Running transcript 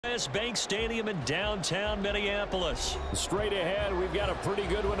Bank Stadium in downtown Minneapolis. Straight ahead, we've got a pretty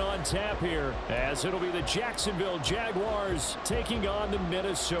good one on tap here, as it'll be the Jacksonville Jaguars taking on the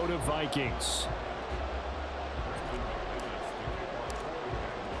Minnesota Vikings.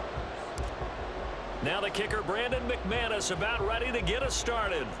 Now the kicker, Brandon McManus, about ready to get us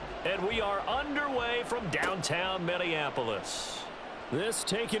started. And we are underway from downtown Minneapolis. This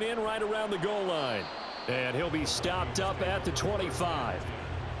taken in right around the goal line. And he'll be stopped up at the 25.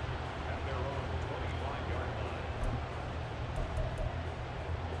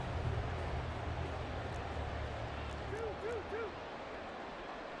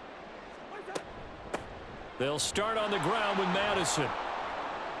 They'll start on the ground with Madison.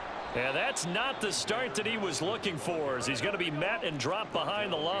 And that's not the start that he was looking for, as he's going to be met and dropped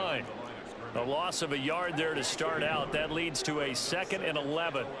behind the line. A loss of a yard there to start out. That leads to a 2nd and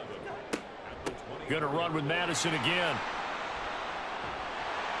 11. Going to run with Madison again.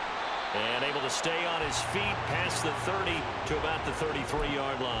 And able to stay on his feet past the 30 to about the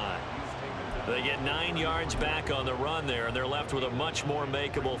 33-yard line. They get 9 yards back on the run there, and they're left with a much more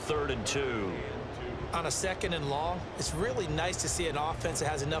makeable 3rd and 2. On a 2nd and long, it's really nice to see an offense that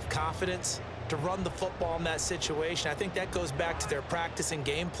has enough confidence to run the football in that situation. I think that goes back to their practice and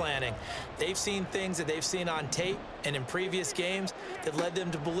game planning. They've seen things that they've seen on tape and in previous games that led them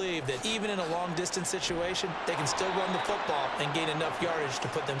to believe that even in a long-distance situation, they can still run the football and gain enough yardage to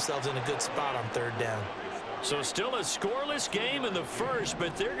put themselves in a good spot on 3rd down. So still a scoreless game in the first,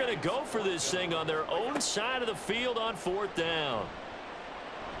 but they're going to go for this thing on their own side of the field on 4th down.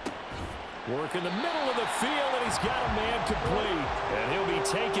 Work in the middle of the field, and he's got a man complete. And he'll be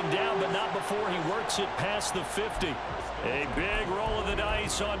taken down, but not before he works it past the 50. A big roll of the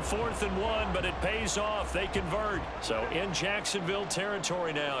dice on 4th and 1, but it pays off. They convert. So in Jacksonville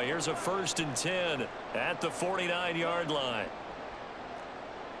territory now. Here's a 1st and 10 at the 49-yard line.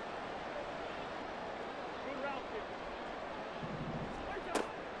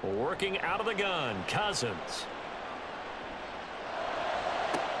 Working out of the gun, Cousins.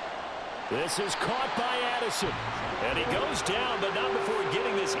 This is caught by Addison. And he goes down, but not before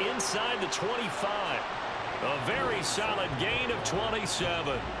getting this inside the 25. A very solid gain of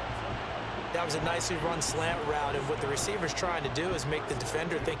 27. That was a nicely run slant route, and what the receiver's trying to do is make the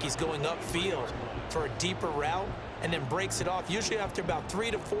defender think he's going upfield for a deeper route, and then breaks it off, usually after about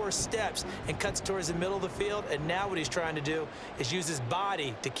 3 to 4 steps, and cuts towards the middle of the field. And now what he's trying to do is use his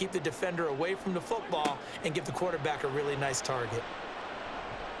body to keep the defender away from the football and give the quarterback a really nice target.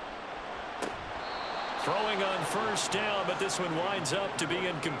 Throwing on 1st down, but this one winds up to be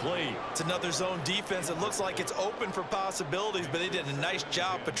incomplete. It's another zone defense. It looks like it's open for possibilities, but they did a nice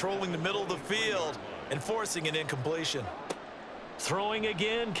job patrolling the middle of the field and forcing an incompletion. Throwing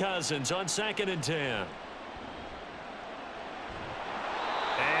again, Cousins on 2nd and 10.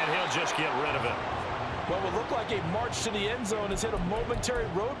 And he'll just get rid of it. What would look like a march to the end zone has hit a momentary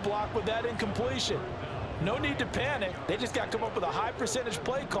roadblock with that incompletion. No need to panic. They just got to come up with a high percentage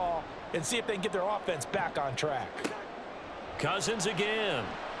play call and see if they can get their offense back on track. Cousins again.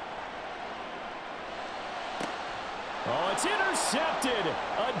 Oh, it's intercepted.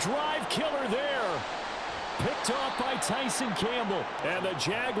 A drive killer there. Picked off by Tyson Campbell. And the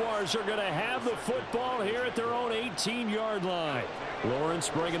Jaguars are going to have the football here at their own 18-yard line. Lawrence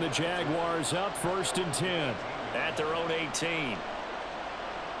bringing the Jaguars up 1st and 10. At their own 18.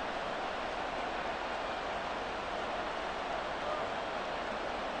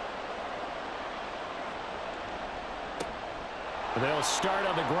 They'll start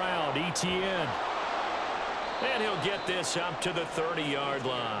on the ground, ETN. And he'll get this up to the 30-yard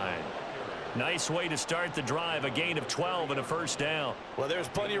line. Nice way to start the drive, a gain of 12 and a 1st down. Well, there's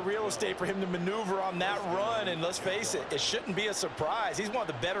plenty of real estate for him to maneuver on that run, and let's face it, it shouldn't be a surprise. He's one of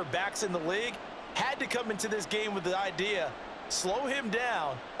the better backs in the league. Had to come into this game with the idea, slow him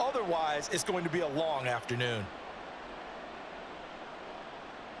down, otherwise it's going to be a long afternoon.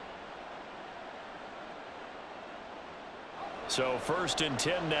 So 1st and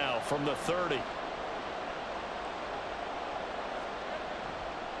 10 now from the 30.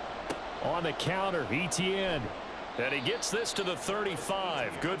 On the counter, ETN. And he gets this to the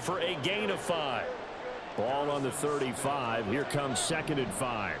 35. Good for a gain of 5. Ball on the 35. Here comes 2nd and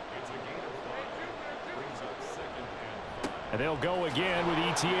 5. And they'll go again with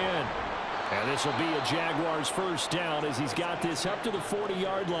ETN. And this will be a Jaguars 1st down as he's got this up to the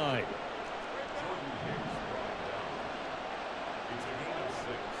 40-yard line.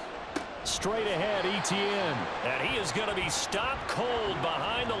 Straight ahead, ETN. And he is going to be stopped cold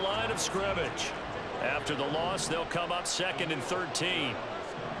behind the line of scrimmage. After the loss, they'll come up 2nd and 13.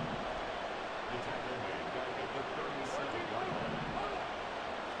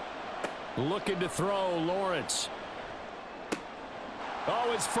 Looking to throw, Lawrence.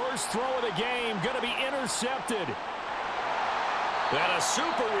 Oh, his first throw of the game going to be intercepted. And a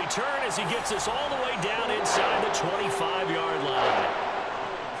super return as he gets us all the way down inside the 25-yard line.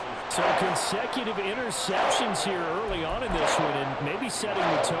 So consecutive interceptions here early on in this one, and maybe setting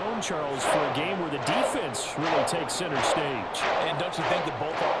the tone, Charles, for a game where the defense really takes center stage. And don't you think that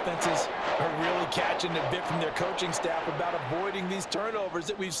both offenses are really catching a bit from their coaching staff about avoiding these turnovers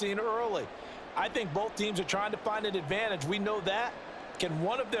that we've seen early? I think both teams are trying to find an advantage. We know that. Can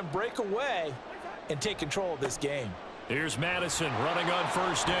one of them break away and take control of this game? Here's Madison running on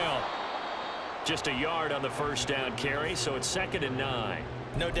first down. Just a yard on the first down carry, so it's 2nd and 9.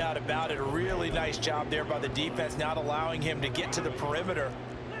 No doubt about it. A really nice job there by the defense, not allowing him to get to the perimeter.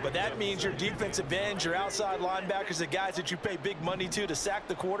 But that means your defensive ends, your outside linebackers, the guys that you pay big money to sack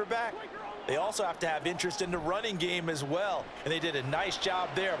the quarterback, they also have to have interest in the running game as well. And they did a nice job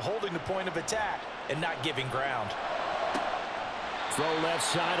there of holding the point of attack and not giving ground. Throw left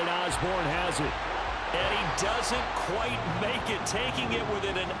side, and Osborne has it. And he doesn't quite make it, taking it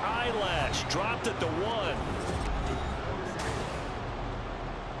within an eyelash. Dropped at the 1.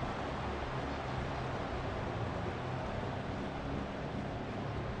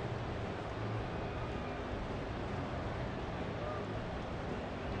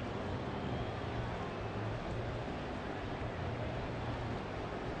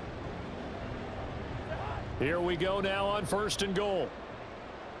 Here we go now on 1st and goal.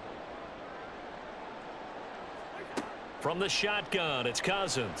 From the shotgun, it's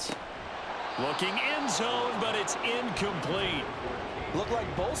Cousins. Looking end zone, but it's incomplete. Looked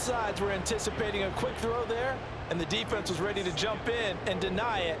like both sides were anticipating a quick throw there, and the defense was ready to jump in and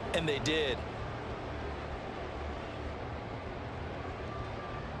deny it, and they did.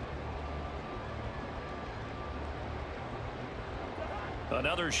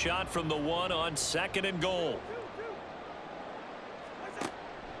 Another shot from the 1 on 2nd and goal.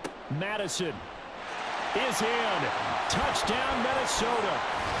 Madison is in. Touchdown, Minnesota.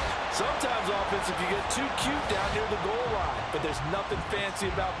 Sometimes offensive can get too cute down near the goal line, but there's nothing fancy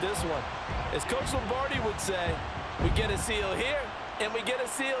about this one. As Coach Lombardi would say, we get a seal here, and we get a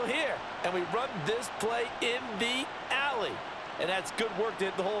seal here, and we run this play in the alley. And that's good work to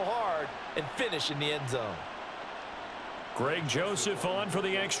hit the hole hard and finish in the end zone. Greg Joseph on for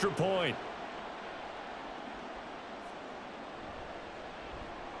the extra point.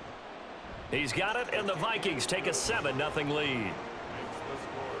 He's got it, and the Vikings take a 7-0 lead.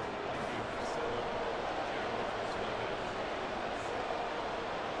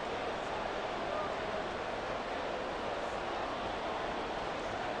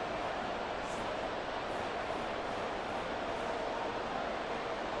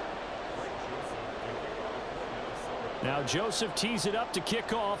 Now Joseph tees it up to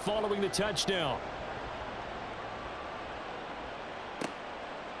kick off following the touchdown.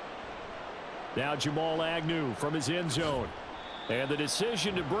 Now Jamal Agnew from his end zone. And the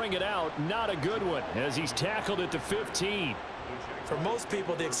decision to bring it out, not a good one, as he's tackled at the 15. For most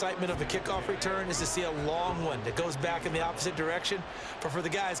people, the excitement of a kickoff return is to see a long one that goes back in the opposite direction. But for the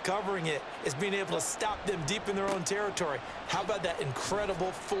guys covering it, it's being able to stop them deep in their own territory. How about that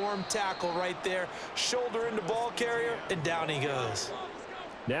incredible form tackle right there? Shoulder into ball carrier, and down he goes.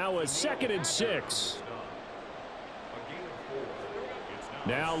 Now a 2nd and 6.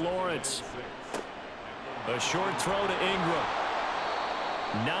 Now Lawrence. A short throw to Ingram.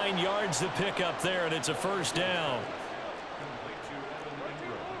 9 yards to pick up there, and it's a first down.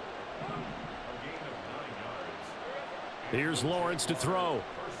 Here's Lawrence to throw.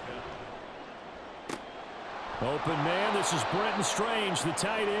 Open man, this is Brenton Strange, the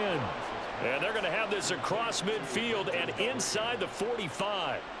tight end. And they're going to have this across midfield and inside the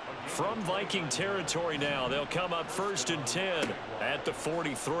 45. From Viking territory now, they'll come up 1st and 10 at the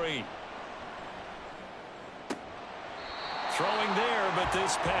 43. Throwing there, but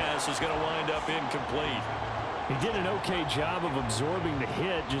this pass is going to wind up incomplete. He did an okay job of absorbing the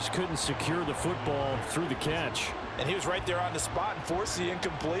hit, just couldn't secure the football through the catch. And he was right there on the spot and forced the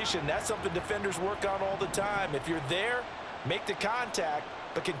incompletion. That's something defenders work on all the time. If you're there, make the contact,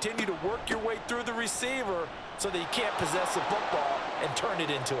 but continue to work your way through the receiver so that he can't possess the football and turn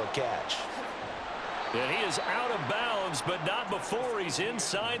it into a catch. And he is out of bounds, but not before he's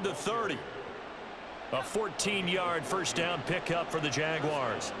inside the 30. A 14-yard first down pickup for the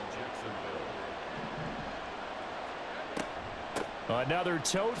Jaguars. Another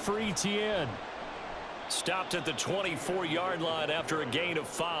tote for Etienne. Stopped at the 24-yard line after a gain of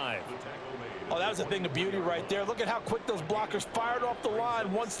 5. Oh, that was a thing of beauty right there. Look at how quick those blockers fired off the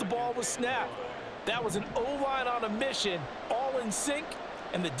line once the ball was snapped. That was an O-line on a mission, all in sync,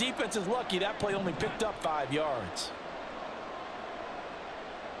 And the defense is lucky that play only picked up 5 yards.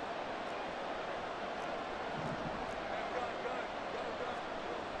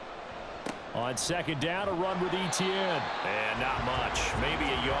 On second down, a run with Etienne. And not much. Maybe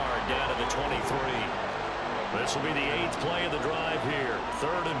a yard down to the 23. This will be the 8th play of the drive here.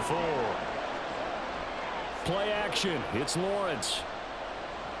 3rd and 4. Play action. It's Lawrence.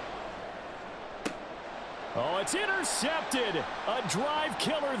 Oh, it's intercepted. A drive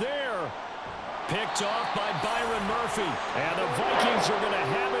killer there. Picked off by Byron Murphy. And the Vikings are going to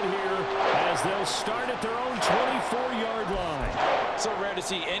have it here as they'll start at their own 24-yard line. So rare to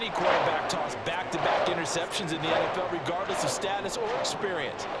see any quarterback toss back-to-back interceptions in the NFL, regardless of status or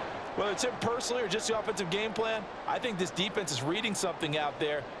experience. Whether it's him personally or just the offensive game plan, I think this defense is reading something out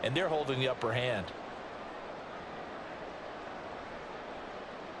there, and they're holding the upper hand.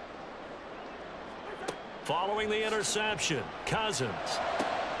 Following the interception, Cousins.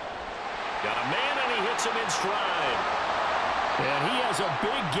 Got a man, and he hits him in stride. And he has a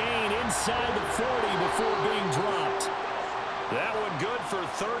big gain inside the 40 before being dropped. That one good for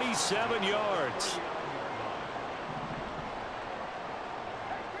 37 yards.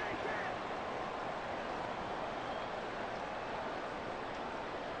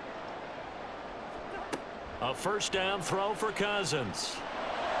 A first down throw for Cousins.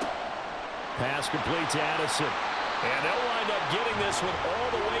 Pass complete to Addison. And they'll wind up getting this one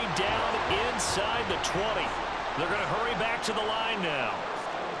all the way down inside the 20. They're going to hurry back to the line now.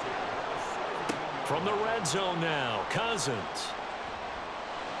 From the red zone now, Cousins.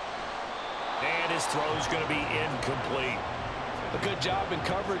 And his throw's going to be incomplete. A good job in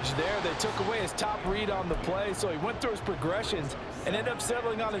coverage there. They took away his top read on the play, so he went through his progressions and ended up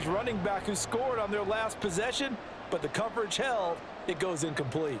settling on his running back who scored on their last possession, but the coverage held. It goes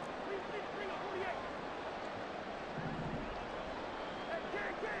incomplete.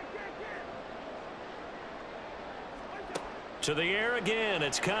 To the air again,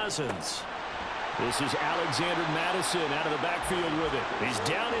 it's Cousins. This is Alexander Madison out of the backfield with it. He's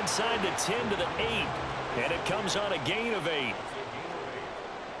down inside the 10 to the 8, and it comes on a gain of 8.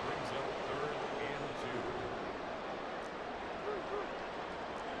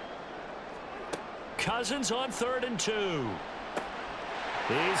 Cousins on 3rd and 2.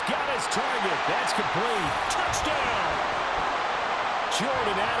 He's got his target. That's complete. Touchdown!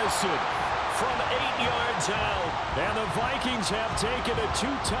 Jordan Addison from 8 yards out. And the Vikings have taken a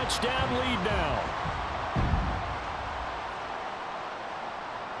 2-touchdown lead now.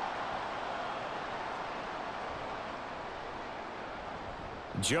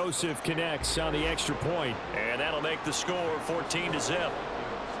 Joseph connects on the extra point. And that'll make the score 14-0.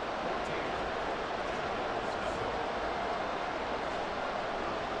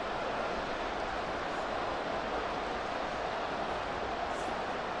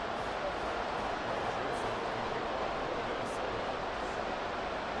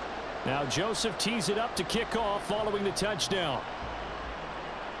 Now Joseph tees it up to kick off following the touchdown.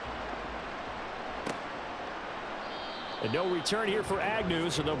 And no return here for Agnew,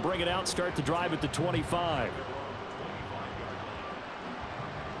 so they'll bring it out, start the drive at the 25.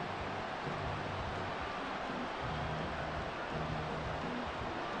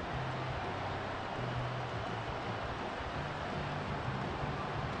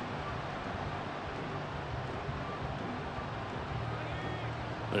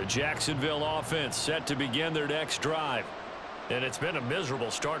 The Jacksonville offense set to begin their next drive. And it's been a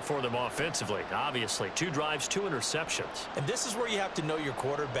miserable start for them offensively. Obviously, 2 drives, 2 interceptions. And this is where you have to know your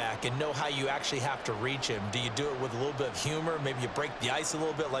quarterback and know how you actually have to reach him. Do you do it with a little bit of humor? Maybe you break the ice a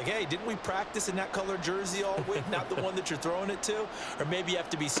little bit like, hey, didn't we practice in that color jersey all week, not the one that you're throwing it to? Or maybe you have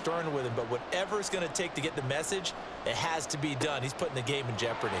to be stern with him. But whatever it's going to take to get the message, it has to be done. He's putting the game in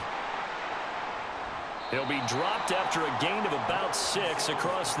jeopardy. He'll be dropped after a gain of about 6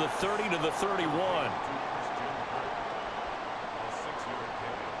 across the 30 to the 31.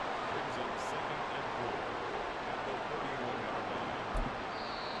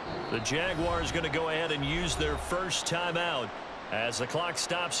 The Jaguars going to go ahead and use their first timeout as the clock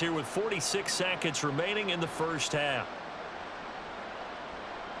stops here with 46 seconds remaining in the first half.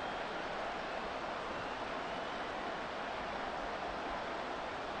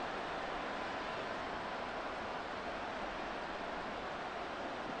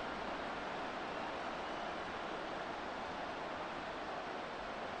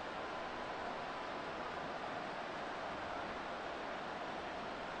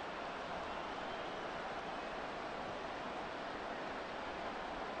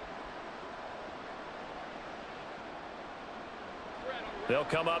 They'll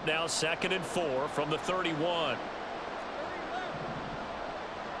come up now 2nd and 4 from the 31.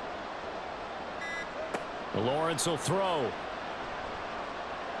 Lawrence will throw.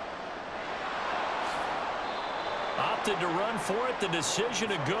 Opted to run for it. The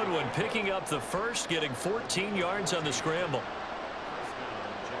decision a good one. Picking up the first, getting 14 yards on the scramble.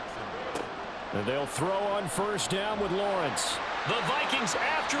 And they'll throw on first down with Lawrence. The Vikings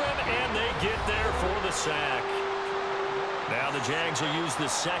after him, and they get there for the sack. Now the Jags will use the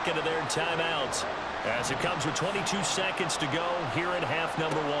second of their timeouts as it comes with 22 seconds to go here in half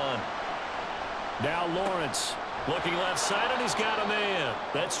number 1. Now Lawrence looking left side, and he's got a man.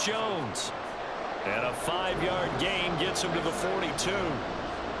 That's Jones. And a 5-yard gain gets him to the 42.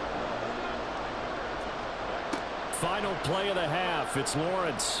 Final play of the half. It's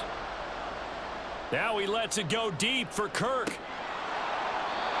Lawrence. Now he lets it go deep for Kirk.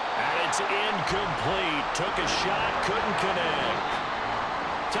 And it's incomplete. Took a shot, couldn't connect.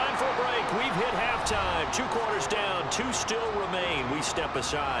 Time for a break. We've hit halftime. 2 quarters down, 2 still remain. We step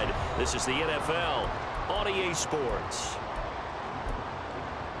aside. This is the NFL on EA Sports.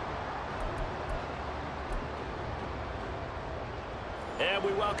 And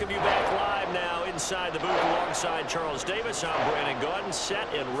we welcome you back live now inside the booth alongside Charles Davis. I'm Brandon Gaudin, set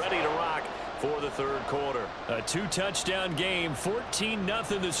and ready to rock for the third quarter. A 2-touchdown game,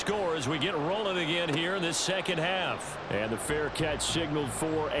 14-0 the score as we get rolling again here in this second half. And the fair catch signaled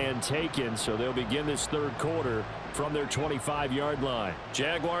for and taken, so they'll begin this third quarter from their 25-yard line.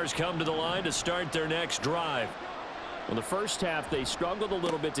 Jaguars come to the line to start their next drive. Well, the first half, they struggled a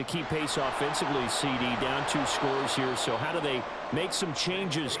little bit to keep pace offensively, CD, down 2 scores here. So how do they make some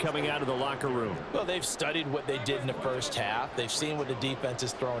changes coming out of the locker room? Well, they've studied what they did in the first half. They've seen what the defense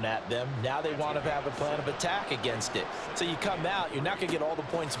has thrown at them. Now they want to have a plan of attack against it. So you come out, you're not going to get all the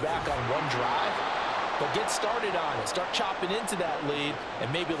points back on one drive, but get started on it. Start chopping into that lead,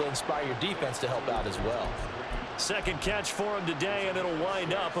 and maybe it'll inspire your defense to help out as well. Second catch for him today, and it'll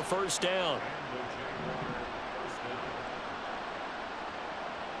wind up a first down.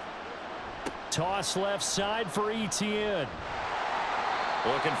 Toss left side for Etienne.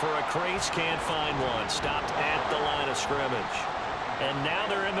 Looking for a crease, can't find one. Stopped at the line of scrimmage. And now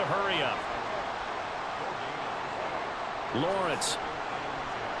they're in the hurry-up. Lawrence.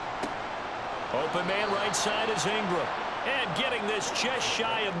 Open man right side is Ingram. And getting this just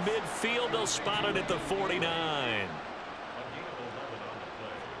shy of midfield. They'll spot it at the 49.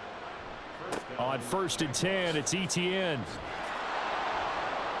 On 1st and 10, it's Etienne.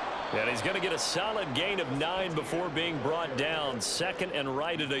 And he's going to get a solid gain of 9 before being brought down. Second and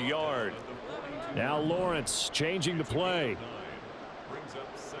right at a yard. Now Lawrence changing the play.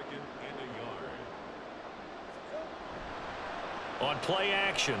 On play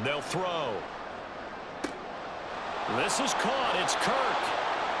action, they'll throw. This is caught. It's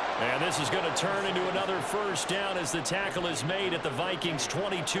Kirk. And this is going to turn into another first down as the tackle is made at the Vikings'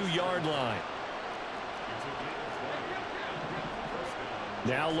 22-yard line.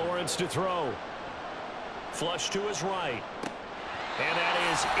 Now Lawrence to throw. Flush to his right. And that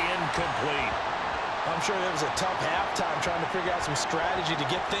is incomplete. I'm sure it was a tough halftime trying to figure out some strategy to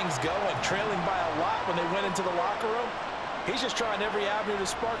get things going. Trailing by a lot when they went into the locker room. He's just trying every avenue to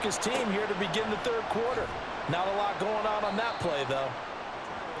spark his team here to begin the third quarter. Not a lot going on that play, though.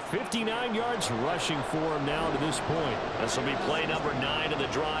 59 yards rushing for him now to this point. This will be play number 9 of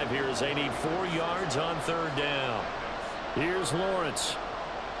the drive here as they need 4 yards on third down. Here's Lawrence.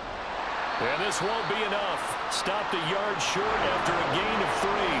 And this won't be enough. Stopped a yard short after a gain of 3.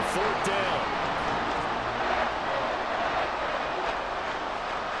 4th down.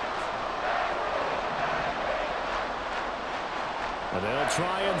 And they'll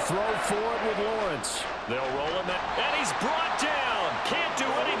try and throw for it with Lawrence. They'll roll him in. And he's brought down. Can't do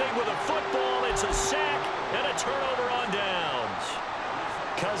anything with a football. It's a sack and a turnover on downs.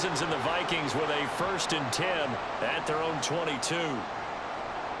 Cousins and the Vikings with a 1st and 10 at their own 22.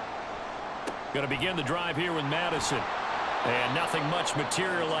 Going to begin the drive here with Madison. And nothing much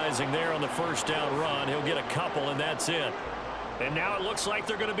materializing there on the first down run. He'll get a couple, and that's it. And now it looks like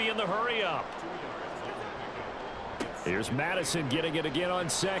they're going to be in the hurry-up. Here's Madison getting it again on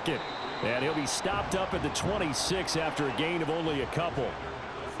second. And he'll be stopped up at the 26 after a gain of only a couple.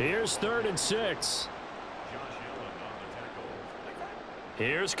 Here's 3rd and 6.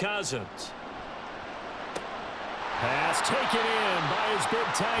 Here's Cousins. Pass taken in by his big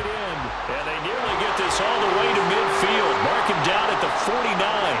tight end. And they nearly get this all the way to midfield. Mark him down at the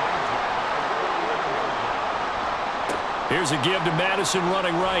 49. Here's a give to Madison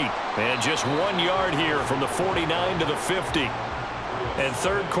running right. And just 1 yard here from the 49 to the 50. And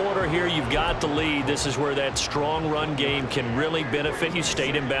third quarter here, you've got the lead. This is where that strong run game can really benefit you.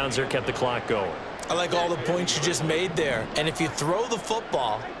 Stayed in bounds there, kept the clock going. I like all the points you just made there. And if you throw the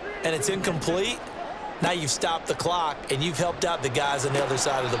football and it's incomplete, Now you've stopped the clock, and you've helped out the guys on the other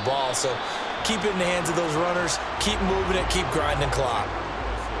side of the ball. So keep it in the hands of those runners. Keep moving it. Keep grinding clock.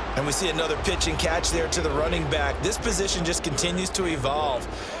 And we see another pitch and catch there to the running back. This position just continues to evolve.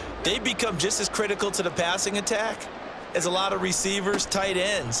 They become just as critical to the passing attack as a lot of receivers, tight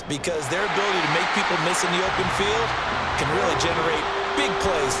ends, because their ability to make people miss in the open field can really generate big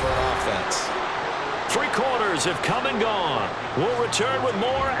plays for an offense. 3 quarters have come and gone. We'll return with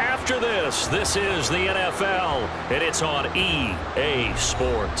more after this. This is the NFL, and it's on EA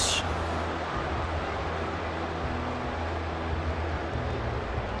Sports.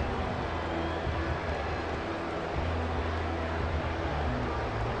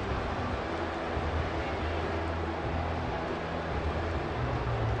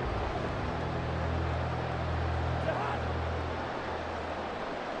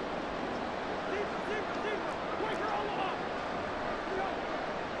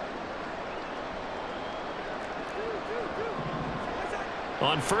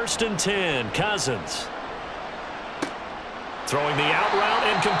 On 1st and 10, Cousins. Throwing the out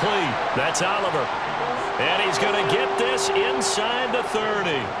route incomplete. That's Oliver. And he's going to get this inside the 30.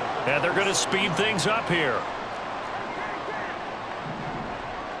 And they're going to speed things up here.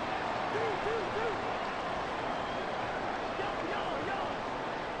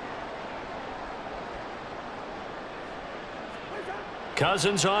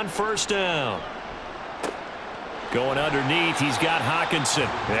 Cousins on 1st down. Going underneath, he's got Hockenson.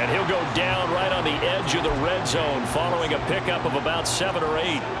 And he'll go down right on the edge of the red zone following a pickup of about 7 or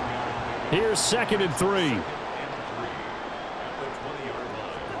 8. Here's 2nd and 3.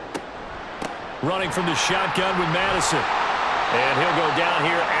 Running from the shotgun with Madison. And he'll go down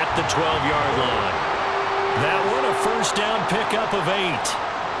here at the 12-yard line. That one a 1st down pickup of 8.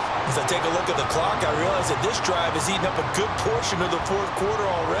 As I take a look at the clock, I realize that this drive has eaten up a good portion of the 4th quarter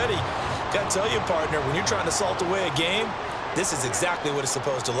already. Got to tell you, partner, when you're trying to salt away a game, this is exactly what it's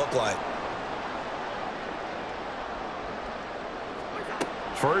supposed to look like.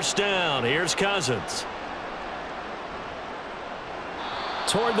 1st down. Here's Cousins.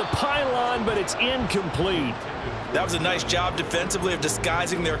 Toward the pylon, but it's incomplete. That was a nice job defensively of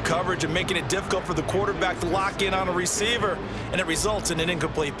disguising their coverage and making it difficult for the quarterback to lock in on a receiver, and it results in an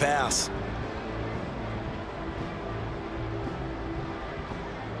incomplete pass.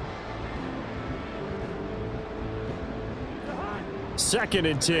 2nd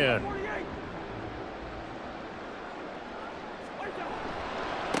and 10.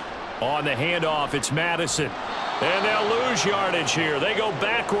 On the handoff, it's Madison. And they'll lose yardage here. They go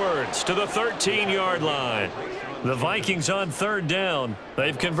backwards to the 13-yard line. The Vikings on 3rd down.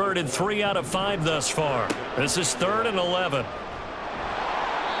 They've converted 3 out of 5 thus far. This is 3rd and 11.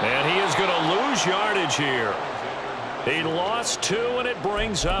 And he is going to lose yardage here. He lost 2, and it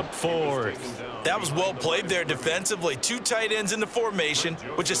brings up 4th. That was well played there defensively. 2 tight ends in the formation,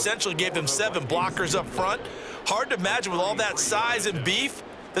 which essentially gave them 7 blockers up front. Hard to imagine with all that size and beef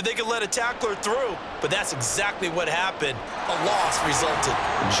that they could let a tackler through, but that's exactly what happened. A loss resulted.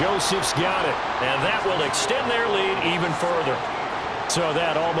 Joseph's got it, and that will extend their lead even further. So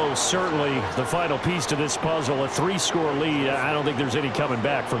that almost certainly the final piece to this puzzle, a 3-score lead. I don't think there's any coming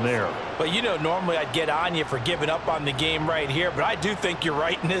back from there. But you know, normally I'd get on you for giving up on the game right here, but I do think you're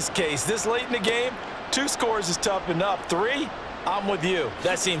right in this case. This late in the game, 2 scores is tough enough. 3, I'm with you.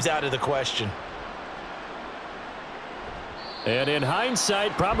 That seems out of the question. And in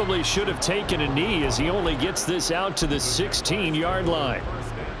hindsight, probably should have taken a knee as he only gets this out to the 16-yard line.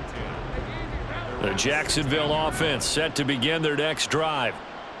 The Jacksonville offense set to begin their next drive.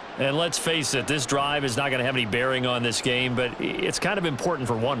 And let's face it, this drive is not going to have any bearing on this game, but it's kind of important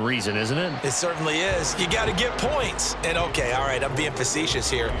for one reason, isn't it? It certainly is. You got to get points. And okay, all right, I'm being facetious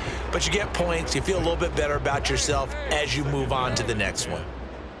here, but you get points, you feel a little bit better about yourself as you move on to the next one.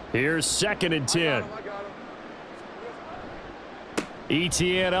 Here's 2nd and 10.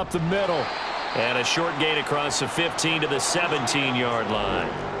 ETN up the middle. And a short gain across the 15 to the 17-yard line.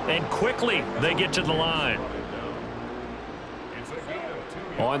 And quickly they get to the line.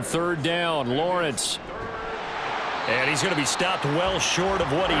 On 3rd down, Lawrence. And he's going to be stopped well short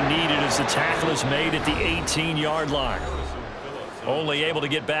of what he needed as the tackle is made at the 18-yard line. Only able to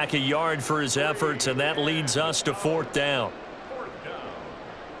get back a yard for his efforts, and that leads us to 4th down.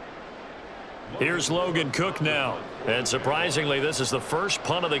 Here's Logan Cook now. And surprisingly, this is the first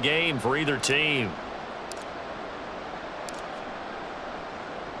punt of the game for either team.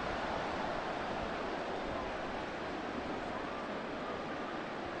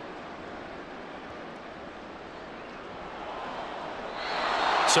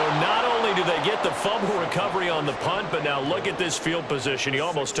 So not only do they get the fumble recovery on the punt, but now look at this field position. He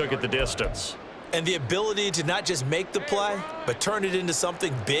almost took it the distance. And the ability to not just make the play, but turn it into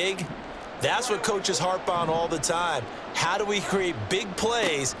something big, that's what coaches harp on all the time. How do we create big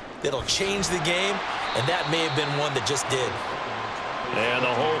plays that'll change the game? And that may have been one that just did. And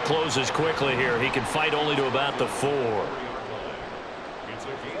the hole closes quickly here. He can fight only to about the 4.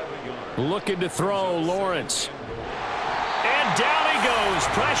 Looking to throw, Lawrence. And down he goes.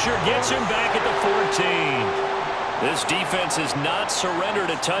 Pressure gets him back at the 14. This defense has not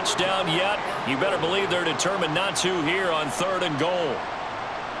surrendered a touchdown yet. You better believe they're determined not to here on 3rd and goal.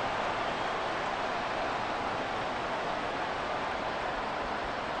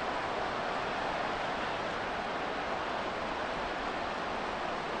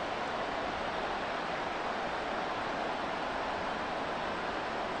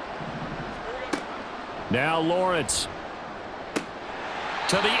 Now Lawrence.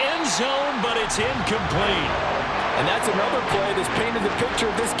 To the end zone, but it's incomplete. And that's another play that's painted the picture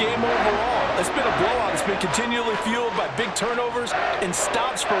of this game overall. It's been a blowout. It's been continually fueled by big turnovers and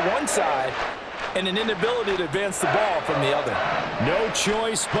stops for one side and an inability to advance the ball from the other. No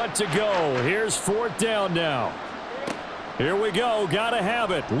choice but to go. Here's 4th down now. Here we go. Gotta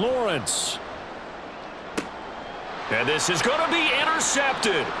have it. Lawrence. And this is going to be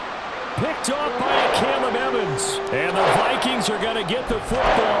intercepted. Picked off by Caleb Evans. And the Vikings are going to get the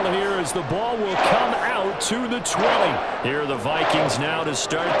football here as the ball will come out to the 20. Here are the Vikings now to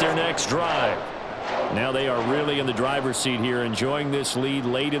start their next drive. Now they are really in the driver's seat here, enjoying this lead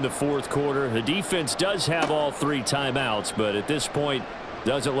late in the 4th quarter. The defense does have all 3 timeouts, but at this point,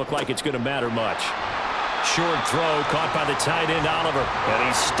 doesn't look like it's going to matter much. Short throw caught by the tight end Oliver. And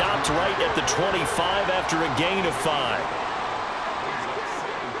he stopped right at the 25 after a gain of 5.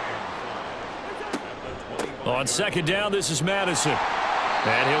 On 2nd down, this is Madison.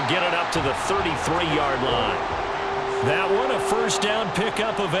 And he'll get it up to the 33-yard line. That one, a 1st down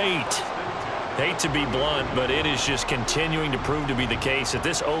pickup of 8. Hate to be blunt, but it is just continuing to prove to be the case that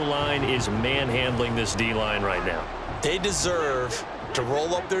this O-line is manhandling this D-line right now. They deserve to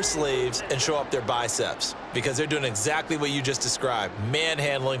roll up their sleeves and show up their biceps because they're doing exactly what you just described,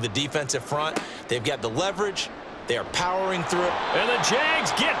 manhandling the defensive front. They've got the leverage. They are powering through it. And the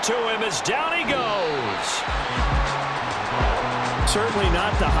Jags get to him as down he goes. Certainly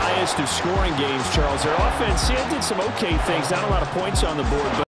not the highest of scoring games, Charles. Their offense did some okay things, not a lot of points on the board, but